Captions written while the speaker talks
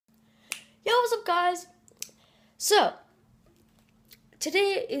What's up, guys? So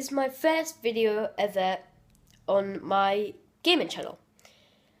today is my first video ever on my gaming channel.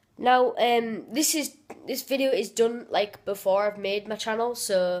 Now this video is done like before I've made my channel,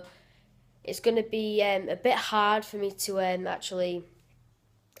 so it's gonna be a bit hard for me to actually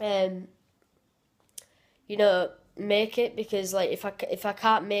you know, make it, because like if I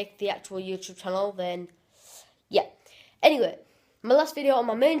can't make the actual YouTube channel, then yeah. Anyway, my last video on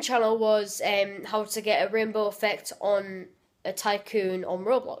my main channel was how to get a rainbow effect on a tycoon on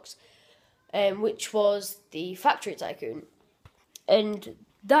Roblox, which was the factory tycoon, and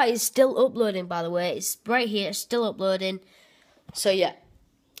that is still uploading, by the way. It's right here, it's still uploading. So yeah,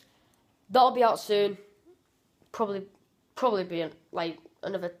 that'll be out soon. Probably be in like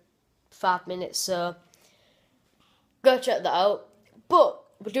another 5 minutes. So go check that out. But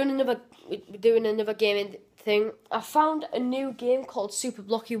we're doing another gaming thing. I found a new game called Super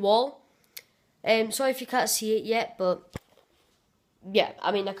Blocky Wall. Sorry if you can't see it yet, but yeah,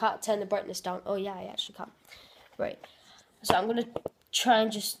 I mean I can't turn the brightness down. Oh yeah, I actually can. Right. So I'm gonna try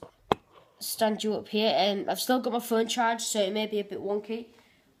and just stand you up here, and I've still got my phone charged, so it may be a bit wonky.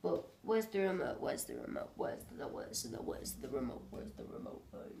 But where's the remote? Where's the remote? Where's the remote? Where's the remote?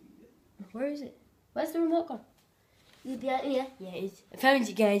 Where is it? Where's the remote gone? Is it behind here? Yeah, it is. I found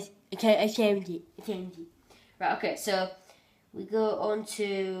it, guys. Okay, I found it. Right, okay, so we go on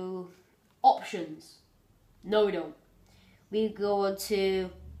to options. No, we don't. We go on to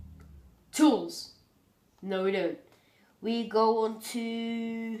tools. No, we don't. We go on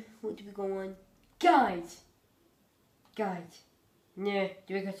to, what do we go on? Guides. No.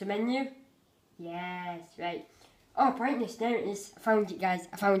 Do we go to menu? Yes, right. Oh, brightness, there it is. I found it, guys.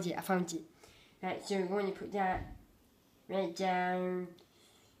 I found it. Right, so we're going to put that right down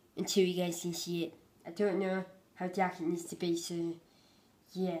until you guys can see it. I don't know how dark it needs to be, so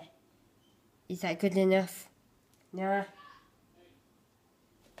yeah. Is that good enough? Nah.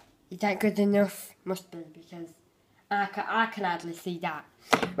 Is that good enough? Must be, because I can hardly see that.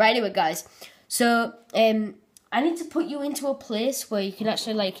 Right, anyway, guys. So I need to put you into a place where you can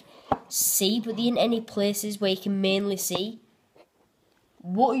actually like see, but there ain't any places where you can mainly see.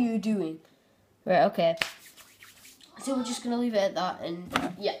 What are you doing? Right, okay. So we're just gonna leave it at that,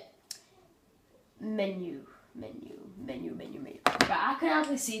 and yeah. Menu. Right, I can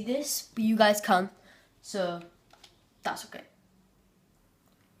hardly see this, but you guys can, so that's okay.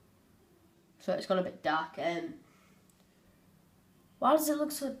 So it's gone a bit dark, and why does it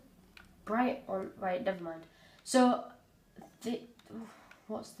look so bright on? Right, never mind. So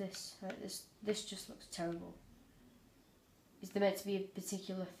what's this? Right, this just looks terrible. Is there meant to be a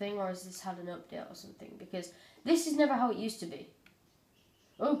particular thing, or has this had an update or something? Because this is never how it used to be.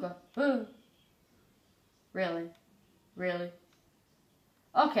 Oh god. Oh. Really?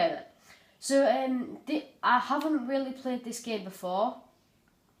 Okay then. So I haven't really played this game before.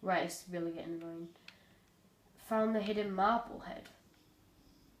 Right, it's really getting annoying. Found the hidden marble head.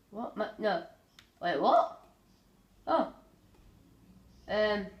 What? No. Wait, what? Oh.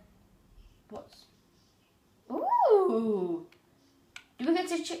 What's? Ooh. Do we get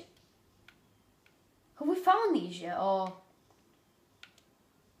to check? Have we found these yet, or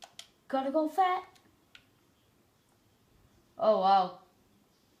gotta go fat? Oh wow.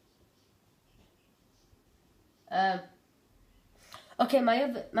 Okay, my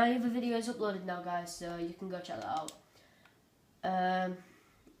other video is uploaded now, guys, so you can go check that out.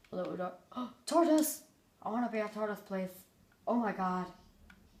 Little dog. Oh, tortoise! I wanna be a tortoise, please. Oh my god,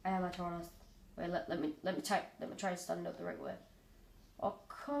 I am a tortoise. Wait, let me try and stand up the right way. Oh,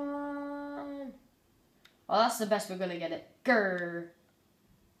 come on. Oh, that's the best we're gonna get it. Grr.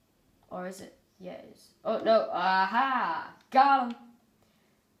 Or is it? Yeah, it is. Oh no! Aha! Got him!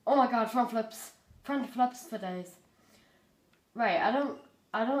 Oh my god! Front flips for days. Right, I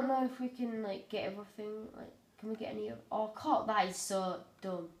don't know if we can like get everything. Like, can we get any of? Oh, God, that is so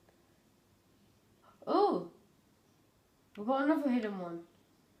dumb. Oh, we've got another hidden one.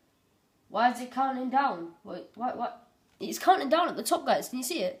 Why is it counting down? Wait, what? It's counting down at the top, guys. Can you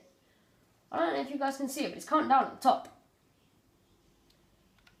see it? I don't know if you guys can see it, but it's counting down at the top.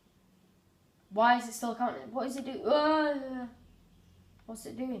 Why is it still counting? What is it doing? What's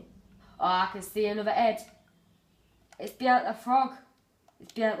it doing? Oh, I can see another head. It's behind the frog.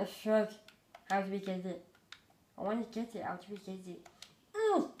 How do we get it? I want to get it. How do we get it?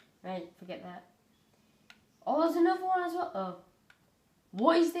 Right, forget that. Oh, there's another one as well. Oh.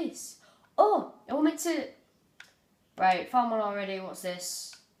 What is this? Oh, I want me to... Right, found one already. What's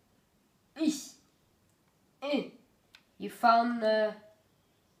this? You found the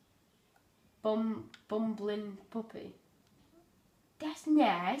bumbling puppy. That's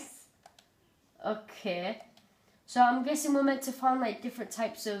nice. Okay. So I'm guessing we're meant to find like different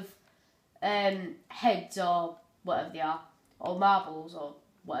types of heads or whatever they are, or marbles or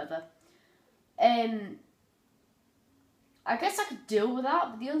whatever. I guess I could deal with that,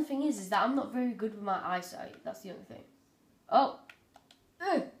 but the only thing is that I'm not very good with my eyesight. That's the only thing. Oh.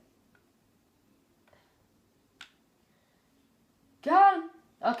 God.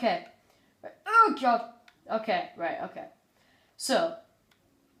 Okay. Right. Oh God. Okay. Right. Okay. So,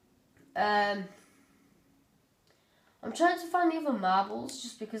 I'm trying to find the other marbles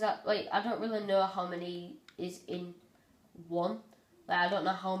just because I don't really know how many is in one. Like I don't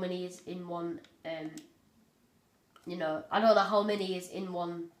know how many is in one. I don't know how many is in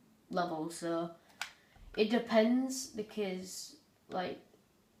one level. So it depends because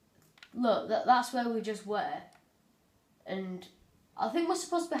look, that's where we just were, and I think we're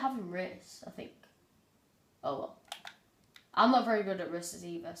supposed to be having race. I think. Oh well, I'm not very good at races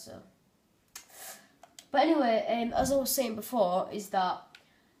either. So. But anyway, as I was saying before, is that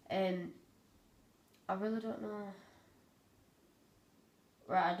I really don't know.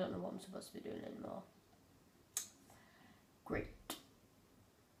 Right, I don't know what I'm supposed to be doing anymore. Great.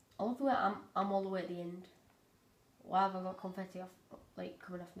 All the way, I'm all the way at the end. Why have I got confetti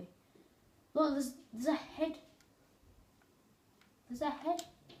coming off me? Look, there's a head. There's a head.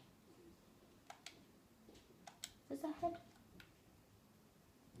 There's a head.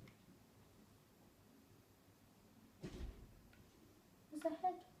 There's a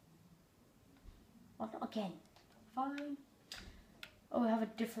head. Oh, not again. Fine. Oh, we have a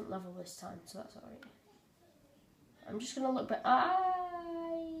different level this time, so that's alright. I'm just gonna look back.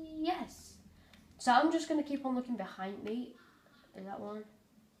 Yes. So I'm just gonna keep on looking behind me. Is that one?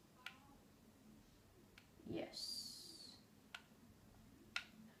 Yes.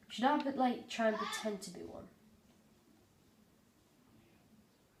 Should I try and pretend to be one?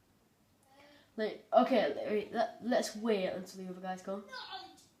 Okay, let's wait until the other guys go.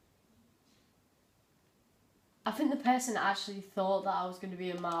 I think the person actually thought that I was going to be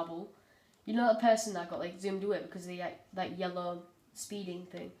a marble. You know that person that got zoomed away because of the that yellow speeding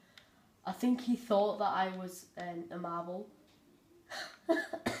thing? I think he thought that I was a marble.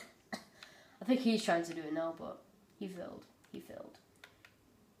 I think he's trying to do it now, but he failed. He failed.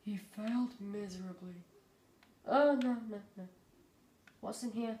 He failed miserably. Oh, no. What's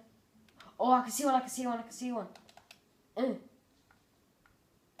in here? Oh, I can see one. No. I can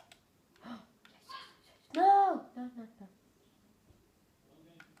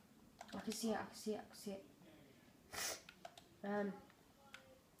see it.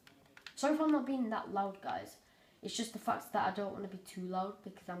 Sorry if I'm not being that loud, guys. It's just the fact that I don't want to be too loud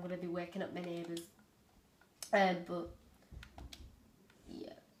because I'm going to be waking up my neighbours. But,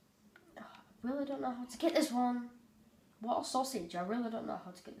 yeah. I really don't know how to get this one. What a sausage. I really don't know how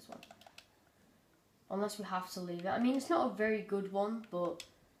to get this one. Unless we have to leave it. I mean, it's not a very good one, but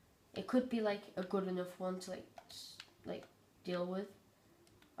it could be a good enough one to deal with.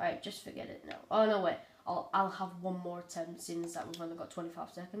 Alright, just forget it now. Oh no, wait. I'll have one more attempt since that we've only got 25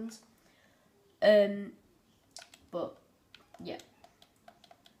 seconds. But yeah.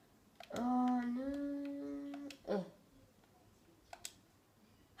 Oh no.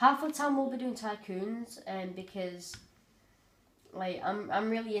 Half the time we'll be doing tycoons, because I'm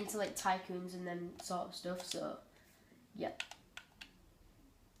really into tycoons and them sort of stuff. So yeah.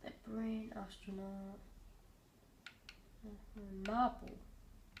 The brain astronaut. Marble.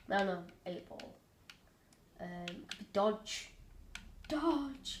 No, 8 ball. Could be dodge.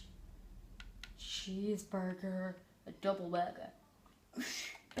 Cheeseburger. A double burger.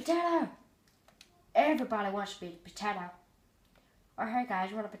 Potato. Everybody wants to be a potato. Oh, hey guys,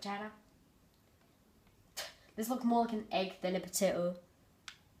 you want a potato? This looks more like an egg than a potato.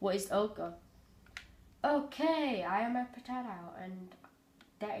 What is? Oh god. Okay, I am a potato, and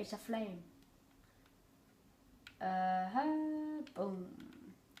there is a flame. Boom.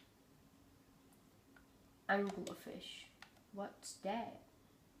 Anglerfish. What's that?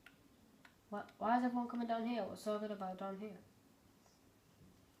 Why is everyone coming down here? What's so good about down here?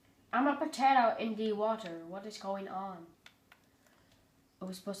 I'm a potato in the water. What is going on? Are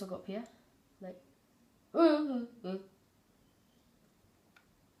we supposed to go up here?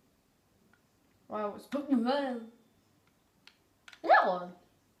 Wow, it's is that one?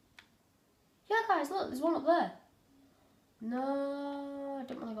 Yeah, guys, look, there's one up there. No, I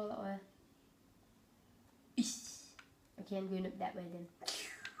don't want to go that way. Okay, I'm going up that way then.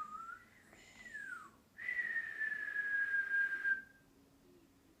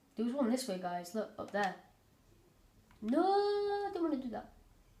 There was one this way, guys. Look, up there. No, I don't want to do that.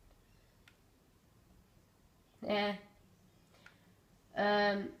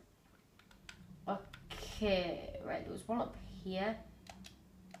 Yeah. Okay, right, there was one up here.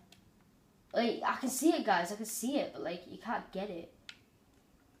 Like, I can see it, guys. I can see it, but, like, you can't get it.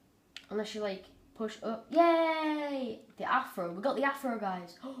 Unless you, like, push up. Yay! The afro. We got the afro,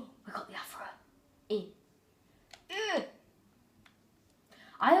 guys. Oh, we got the afro.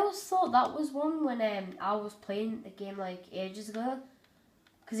 I always thought that was one when I was playing the game, like, ages ago.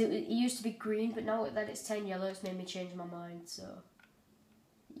 Because it used to be green, but now that it's turned yellow, it's made me change my mind, so...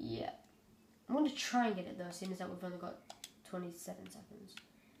 Yeah. I'm going to try and get it, though, seeing as that we've only got 27 seconds.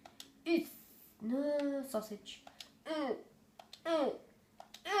 No, sausage.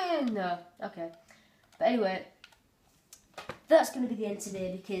 No, okay. But anyway, that's going to be the end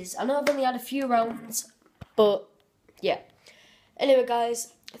today, because I know I've only had a few rounds, but yeah. Anyway,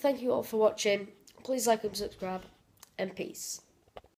 guys, thank you all for watching. Please like and subscribe, and peace.